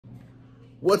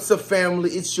What's up, family?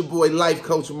 It's your boy, Life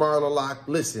Coach Marlon Locke.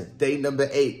 Listen, day number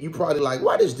 8. You probably like,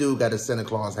 why this dude got a Santa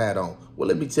Claus hat on? Well,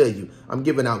 let me tell you, I'm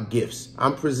giving out gifts.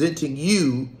 I'm presenting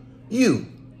you.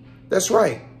 That's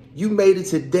right. You made it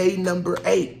to day number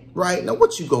 8, right? Now,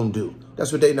 what you gonna do?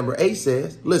 That's what day number 8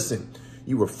 says. Listen,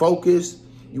 you were focused.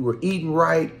 You were eating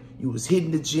right. You was hitting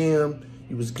the gym.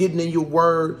 You was getting in your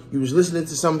word. You was listening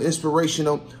to something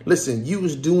inspirational. Listen, you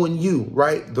was doing you,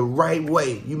 right? The right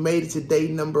way. You made it to day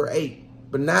number 8.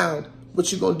 But now, what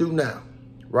you gonna do now,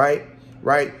 right?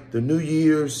 The New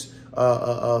Year's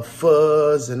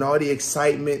fuzz and all the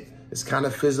excitement is kind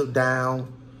of fizzled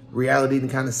down. Reality done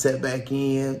kind of set back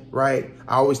in, right?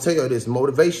 I always tell you this,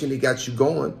 motivation, it got you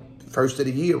going first of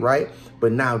the year, right?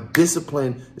 But now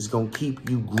discipline is gonna keep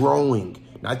you growing.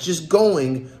 Not just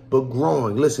going, but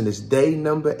growing. Listen, it's day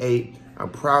number 8.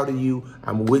 I'm proud of you.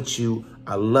 I'm with you.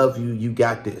 I love you. You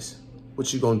got this.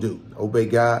 What you gonna do? Obey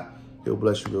God. He'll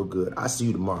bless you real good. I'll see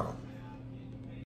you tomorrow.